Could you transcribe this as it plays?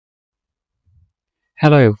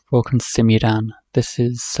Hello, welcome to Simudan. This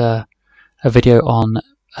is a video on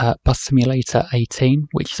Bus Simulator 18,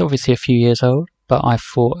 which is obviously a few years old, but I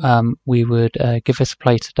thought we would give this a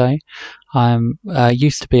play today. I'm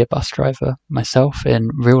used to be a bus driver myself in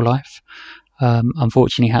real life.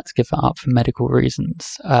 Unfortunately had to give that up for medical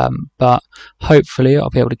reasons, but hopefully I'll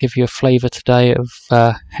be able to give you a flavour today of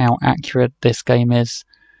how accurate this game is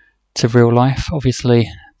to real life. Obviously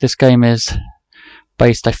this game is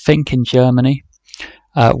based, I think, in Germany.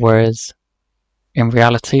 Whereas in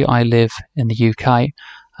reality I live in the UK,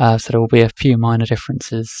 so there will be a few minor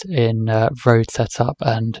differences in road setup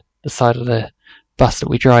and the side of the bus that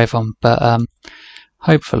we drive on, but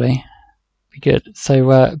hopefully be good.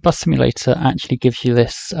 So Bus Simulator actually gives you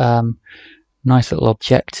this nice little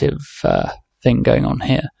objective thing going on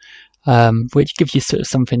here, which gives you sort of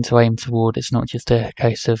something to aim toward. It's not just a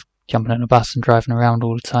case of jumping on a bus and driving around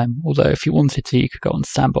all the time, although if you wanted to you could go on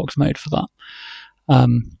sandbox mode for that.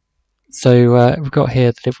 So we've got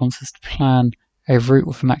here that it wants us to plan a route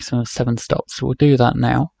with a maximum of 7 stops. So we'll do that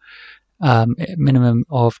now. A minimum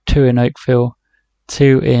of 2 in Oakville,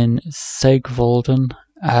 2 in Segwolden,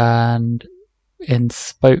 and in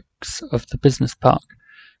spokes of the business park.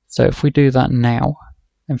 So if we do that now,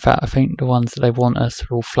 in fact I think the ones that they want us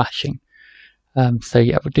are all flashing. So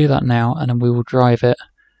yeah, we'll do that now, and then we will drive it,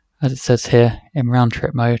 as it says here, in round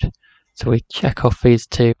trip mode. So we check off these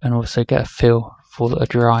 2 and also get a feel for the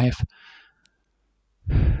drive.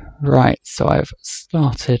 Right, so I've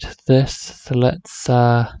started this, so let's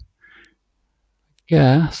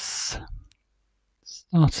guess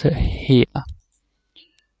start it here. Doesn't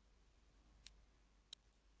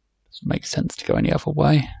make sense to go any other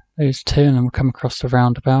way. Those 2, and then we'll come across the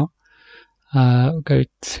roundabout. We'll go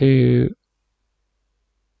to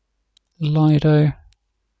Lido.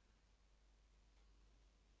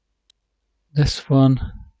 This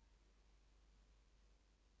one.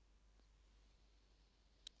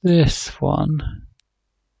 This one.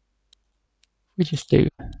 We just do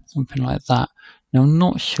something like that. Now I'm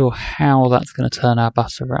not sure how that's going to turn our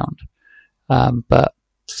bus around, but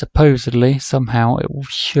supposedly somehow it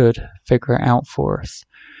should figure it out for us.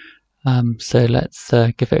 So let's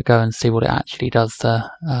give it a go and see what it actually does there.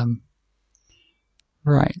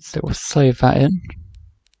 Right, so we'll save that in.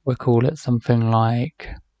 We'll call it something like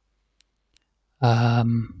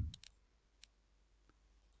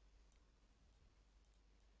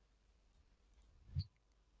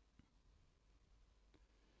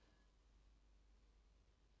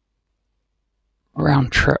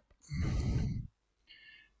round trip.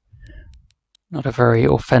 Not a very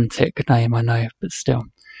authentic name, I know, but still.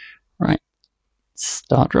 Right,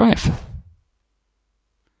 start drive.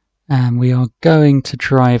 And we are going to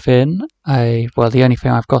drive in well, the only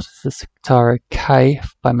thing I've got is the Citaro K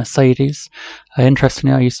by Mercedes.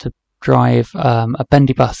 Interestingly, I used to drive a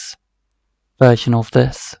bendy bus version of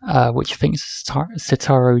this, which I think is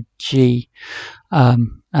Citaro G.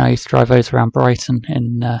 And I used to drive those around Brighton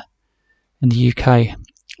in the UK.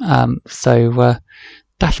 So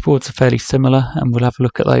dashboards are fairly similar, and we'll have a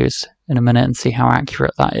look at those in a minute and see how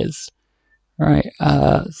accurate that is. Right,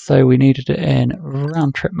 so we needed it in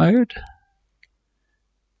round trip mode,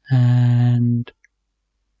 and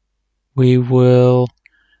we will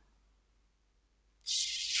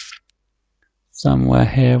somewhere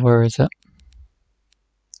here, where is it?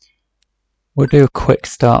 We'll do a quick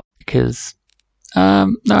start because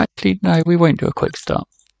no, actually no, we won't do a quick start.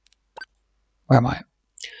 Where am I?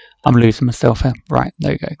 I'm losing myself here. Right,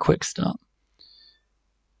 there we go, quick start.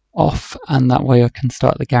 Off, and that way I can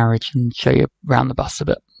start the garage and show you around the bus a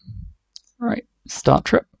bit. Right, start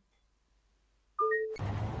trip.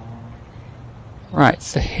 Right,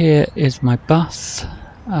 so here is my bus.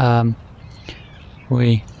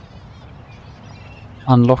 We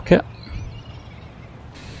unlock it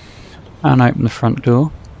and open the front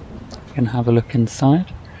door. You can have a look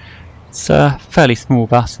inside. It's a fairly small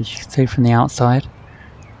bus, as you can see from the outside.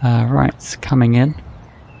 Right, it's coming in. For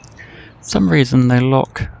some reason they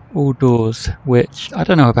lock all doors, which I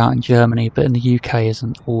don't know about in Germany, but in the UK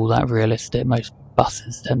isn't all that realistic. Most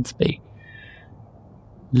buses tend to be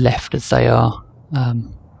left as they are,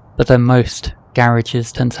 but then most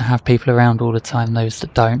garages tend to have people around all the time. Those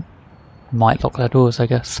that don't might lock their doors, I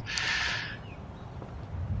guess.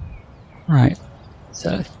 Right,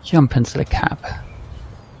 so let's jump into the cab.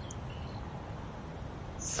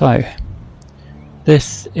 So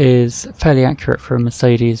this is fairly accurate for a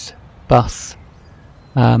Mercedes bus.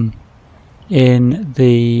 In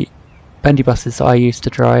the bendy buses that I used to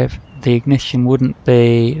drive, the ignition wouldn't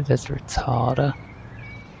be, there's a retarder,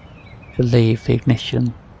 I believe the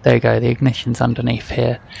ignition, there you go, the ignition's underneath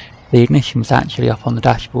here. The ignition was actually up on the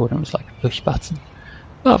dashboard and it was like a push button.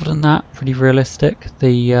 But other than that, pretty realistic.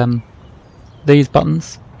 These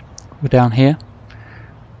buttons were down here,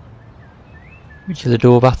 which are the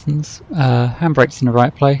door buttons. Handbrake's in the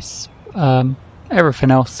right place.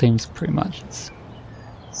 Everything else seems pretty much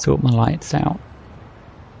sort my lights out,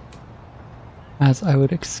 as I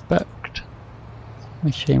would expect.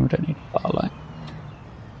 Machine, we don't need a bar light.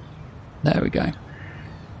 There we go.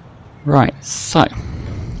 Right, so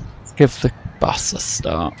let's give the bus a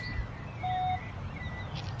start.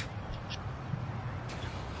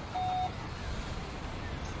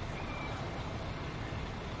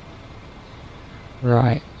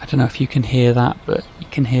 Right, I don't know if you can hear that, but you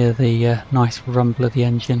can hear the nice rumble of the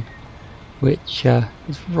engine, which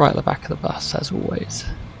is right at the back of the bus, as always.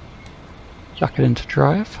 Chuck it into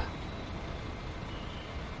drive.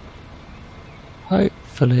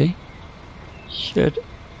 Hopefully, should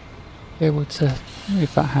be able to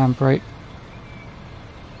move that handbrake,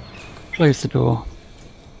 close the door,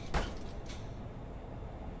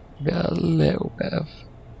 give it a little bit of.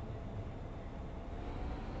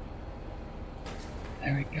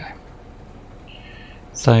 There we go.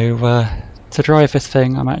 So to drive this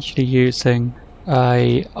thing, I'm actually using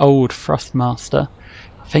a old Thrustmaster.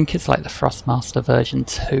 I think it's like the Thrustmaster version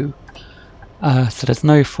 2. So there's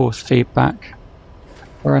no force feedback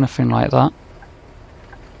or anything like that.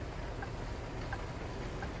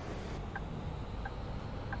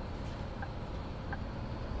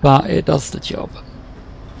 But it does the job.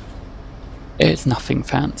 It's nothing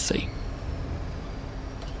fancy.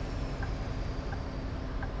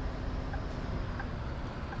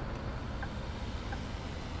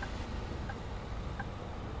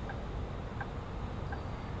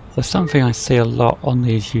 So something I see a lot on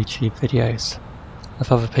these YouTube videos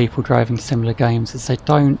of other people driving similar games is they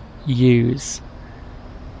don't use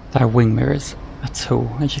their wing mirrors at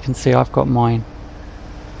all. As you can see, I've got mine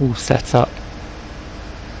all set up.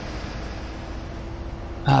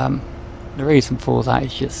 The reason for that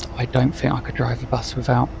is just I don't think I could drive a bus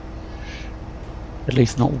without, at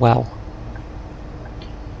least not well.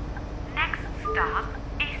 Next stop,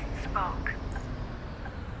 East Spoke.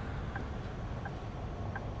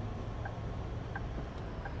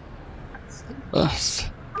 Bus.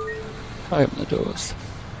 Open the doors.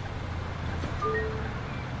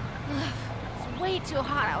 It's way too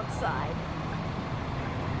hot outside.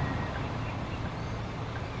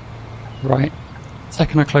 Right.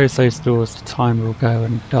 Second I close those doors, the timer will go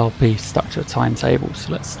and I'll be stuck to a timetable.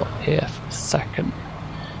 So let's stop here for a second.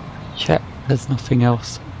 Check there's nothing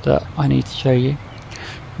else that I need to show you.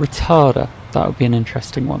 Retarder, that would be an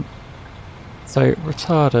interesting one. So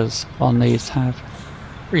retarders on these have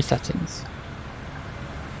 3 settings.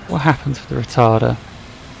 What happens with the retarder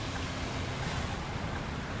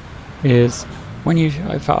is when you,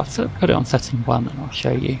 in fact I'll put it on setting 1 and I'll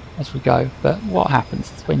show you as we go, but what happens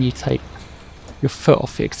is when you take your foot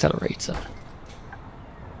off the accelerator,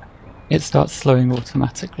 it starts slowing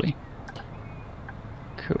automatically.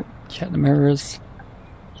 Cool. Check the mirrors.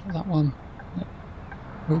 Check that one. Yep.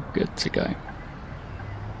 All good to go.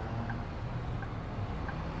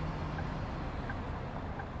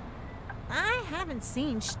 I haven't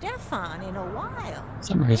seen Stefan in a while. For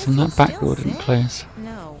some reason that back door didn't close.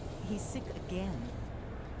 No, he's sick again.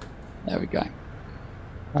 There we go.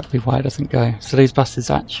 That'd be why it doesn't go. So these buses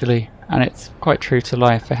actually, and it's quite true to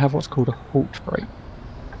life, they have what's called a halt brake.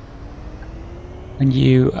 When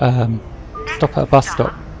you stop at a bus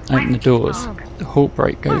stop, open the doors, the halt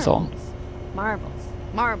brake goes on. Marbles,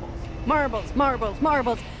 marbles, marbles, marbles,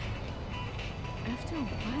 marbles. After a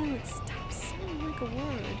while it stops sounding like a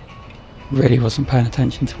word. Really wasn't paying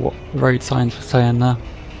attention to what the road signs were saying there.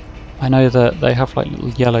 I know that they have like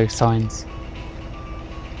little yellow signs,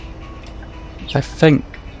 which I think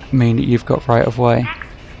mean that you've got right of way. Next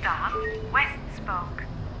stop, West Spoke.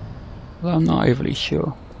 Well, I'm not overly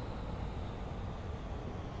sure.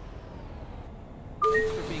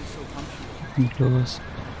 Thanks for being so punctual. Open the doors.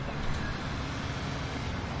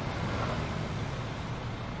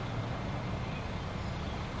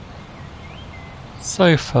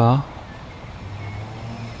 So far,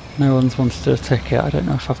 no one's wanted a ticket. I don't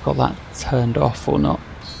know if I've got that turned off or not.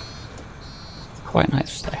 It's quite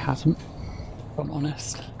nice that I haven't, if I'm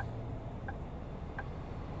honest.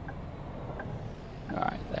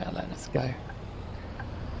 Alright, there, let us go.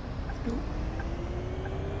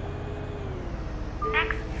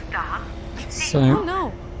 Next stop, Oh So,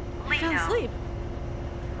 no, I fell Lido. asleep.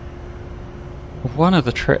 one of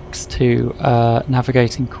the tricks to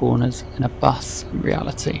navigating corners in a bus in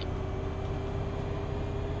reality.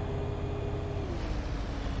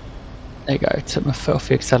 There you go, took my foot off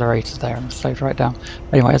the accelerator there and slowed right down.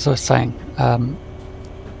 Anyway, as I was saying,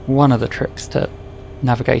 one of the tricks to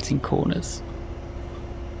navigating corners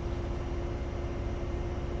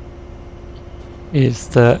is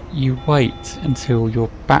that you wait until your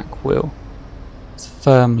back wheel is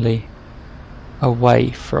firmly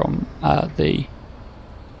away from the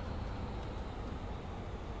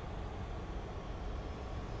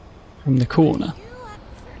corner,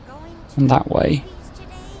 and that way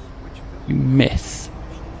you miss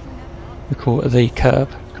the curb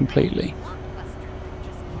completely.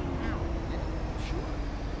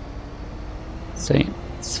 See,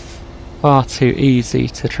 it's far too easy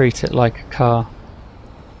to treat it like a car.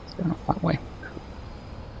 Let's go off that way.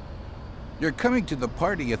 You're coming to the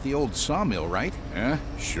party at the old sawmill, right? Yeah,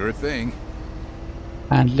 sure thing.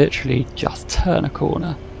 And literally just turn a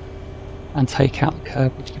corner and take out the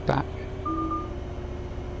curb with your back.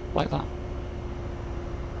 Like that.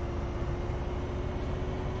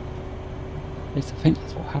 At least I think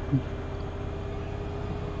that's what happened.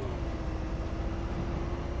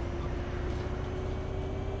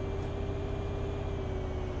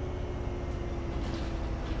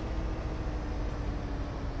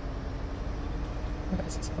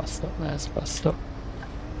 There's this bus stop, there's the bus stop.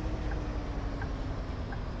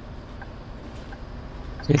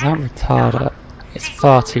 See, that retarder is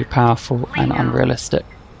far too powerful and unrealistic.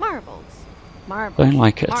 Marbles. Marbles. Don't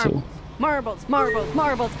like it at all. Marbles. Marbles.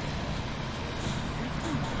 Marbles.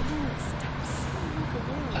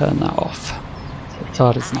 Turn that off. So the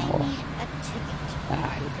retarder's now off.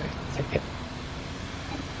 Ah, here we go. Take it.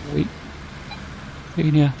 Wait.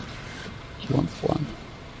 Junior, she wants one.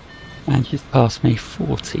 And she's passed me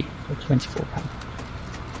 40 for £24.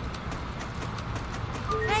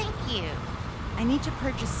 Thank you. I need to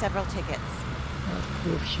purchase several tickets. Of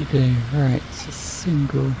course you do. Right, it's a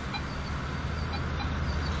single.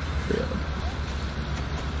 Really.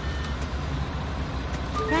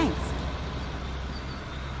 Thanks.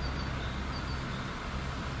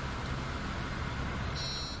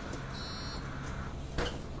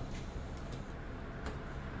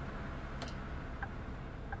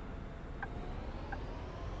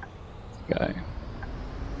 Go.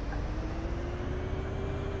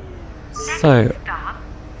 So,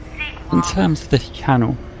 in terms of this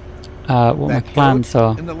channel, what my That plans goat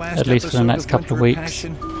are, in the last at least for the episode next of couple of Winter weeks,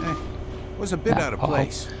 Passion, was a bit out of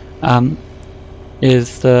place.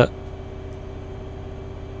 is that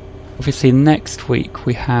obviously next week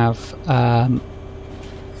we have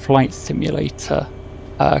Flight Simulator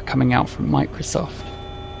coming out from Microsoft.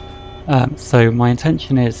 So my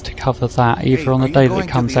intention is to cover that either Hey, on the are you day that going it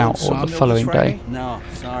to comes the old out or the sawmill this following day. Friday? No,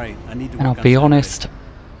 sorry. I need to And work I'll be on Saturday. honest,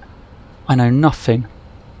 I know nothing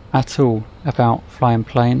at all about flying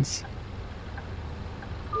planes.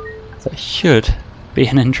 So it should be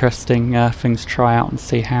an interesting thing to try out and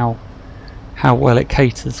see how well it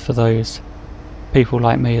caters for those people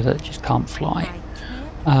like me that just can't fly.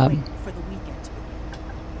 Wait for the weekend to begin.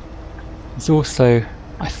 There's also,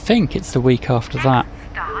 I think it's the week after that,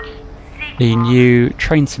 Stop. the new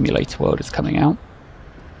Train Simulator World is coming out.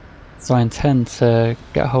 So I intend to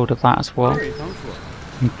get a hold of that as well Very punctual.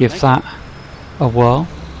 and give that a whirl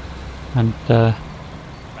and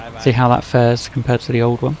Bye-bye. see how that fares compared to the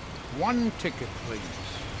old one. One ticket, please.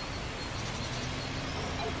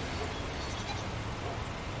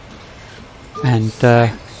 And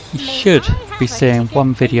you should be seeing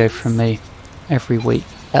one video from me every week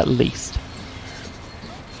at least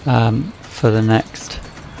for the next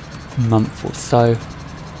month or so,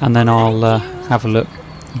 and then I'll have a look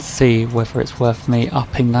and see whether it's worth me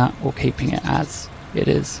upping that or keeping it as it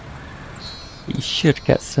is. But you should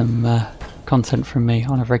get some content from me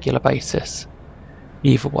on a regular basis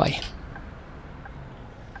either way.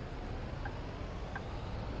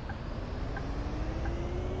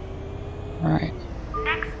 Right.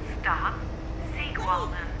 Next stop,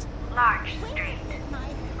 Sigwalden, Large Street.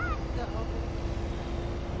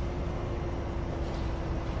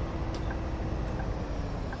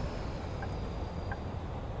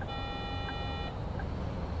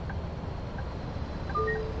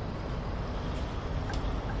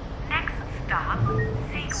 Next stop,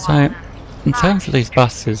 Sigwalden. So, in terms of these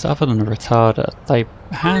buses, other than the retarder, they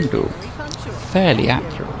handle fairly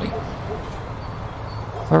accurately.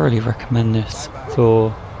 Thoroughly recommend this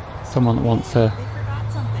for someone that wants a They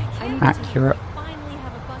forgot something. I need accurate, to finally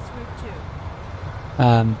have a bus route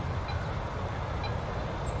too.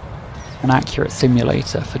 an accurate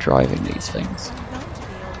simulator for driving these things. I'm going to the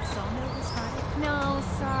old sawmill this Friday. No,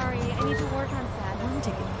 sorry. I need to work on Saturday. One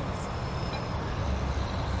ticket,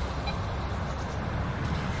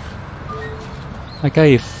 please. I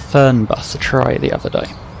gave Fernbus a try the other day,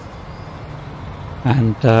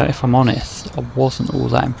 and if I'm honest, I wasn't all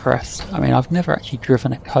that impressed. I mean, I've never actually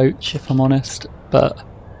driven a coach, if I'm honest, but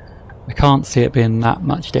I can't see it being that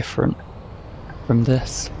much different from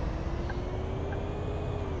this.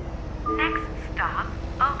 Next stop,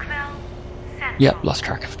 Oakville Central. Yep, lost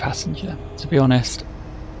track of a passenger. To be honest,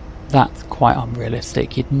 that's quite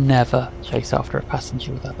unrealistic. You'd never chase after a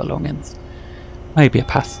passenger with their belongings. Maybe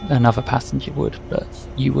another passenger would, but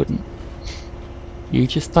you wouldn't. You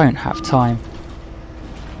just don't have time.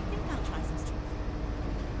 I think I'll try some street food.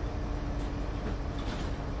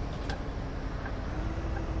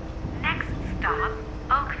 Next stop,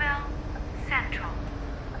 Oakville Central.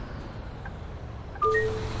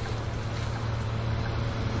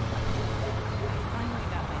 Finally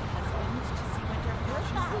got my husband to see Winter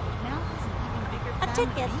Fashion. Now he's an even bigger fan A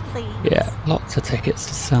ticket, of me. please. Yeah, lots of tickets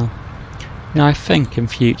to sell. You know, I think in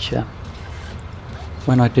future,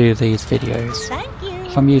 when I do these videos, Thank you.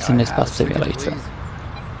 if I'm using this Have bus a ticket, simulator, please.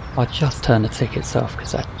 I'll just turn the tickets off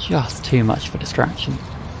because they're just too much of a distraction.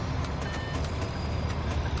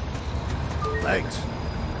 Thanks.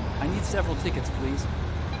 I need several tickets, please.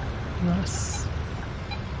 Yes.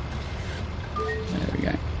 There we go.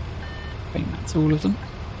 I think that's all of them.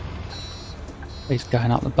 He's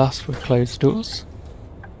going up the bus with closed doors.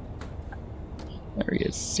 There he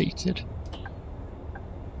is, seated.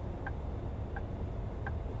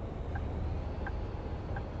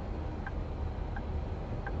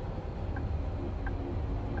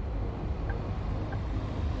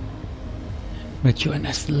 We're joining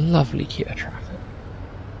this lovely queue of traffic.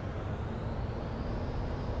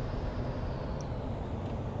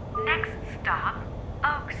 Next stop,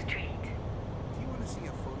 Oak Street. Do you want to see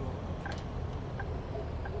a photo?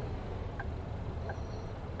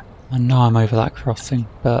 I know I'm over that crossing,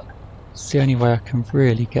 but it's the only way I can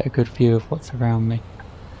really get a good view of what's around me.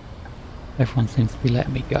 Everyone seems to be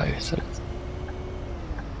letting me go, so let's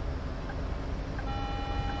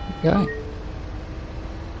go.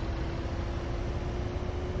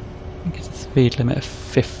 I think it's a speed limit of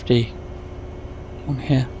 50 on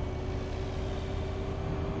here.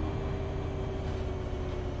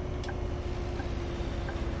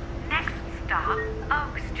 Next stop,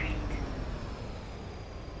 Oak Street.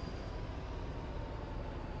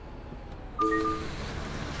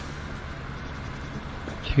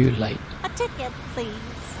 Too late. A ticket, please.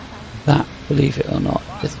 That, believe it or not,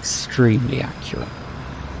 is extremely accurate.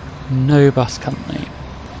 No bus company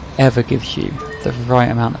ever gives you the right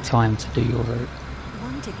amount of time to do your route.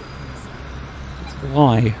 One ticket, please. It's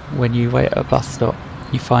why, when you wait at a bus stop,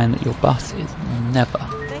 you find that your bus is never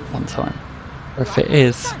on time. Or if it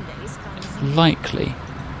is, Sundays it's comes likely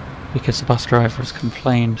because the bus driver has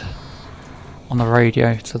complained on the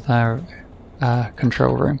radio to their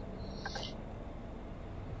control room.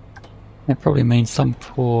 It probably means some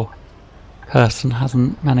poor person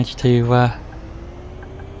hasn't managed to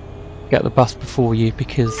get the bus before you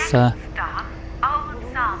because Stop, Old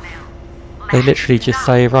Sawmill. they literally just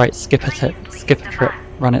say, right, skip a trip,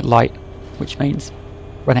 run it light, which means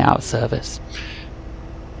run it out of service.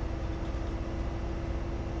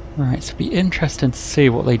 Right, so it'll be interesting to see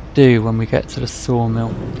what they do when we get to the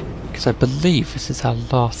sawmill, because I believe this is our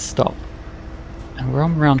last stop. And we're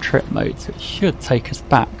on round trip mode, so it should take us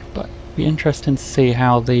back, but it'll be interesting to see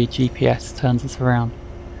how the GPS turns us around.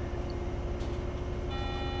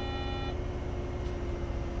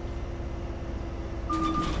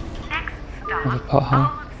 Next stop, Another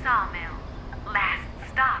pothole. Old Sawmill. Last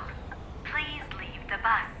stop. Please leave the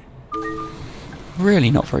bus.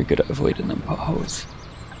 Really not very good at avoiding them potholes.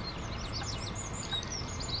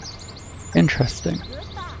 Interesting.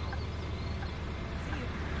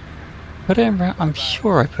 Put it in I'm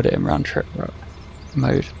sure I put it in round trip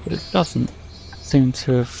mode, but it doesn't seem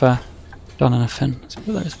to have done anything. Let's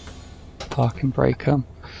put those parking brake on.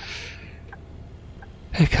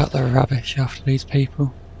 Pick up the rubbish after these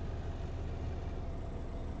people.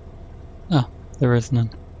 Ah, there is none.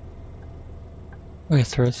 Oh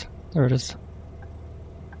yes, there is. There it is.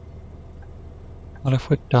 Well, if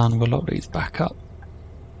we're done, we'll lock these back up.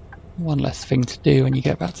 One less thing to do when you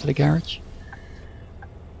get back to the garage.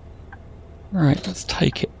 Right, let's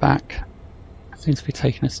take it back. Seems to be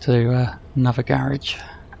taking us to another garage.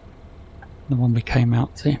 The one we came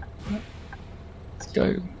out to. Let's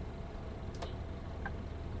go.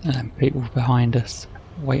 And then people behind us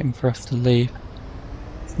waiting for us to leave.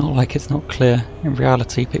 It's not like it's not clear. In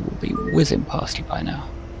reality, people will be whizzing past you by now.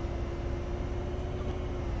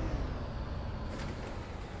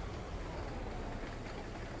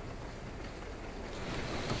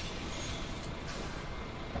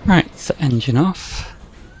 Right, so engine off.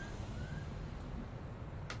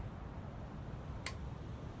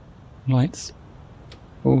 Lights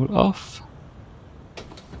all off.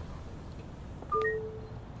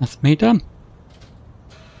 That's me done.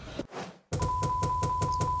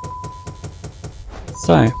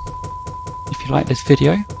 So, if you like this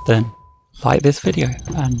video, then like this video,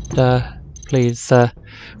 and please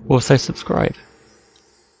also subscribe.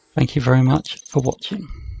 Thank you very much for watching.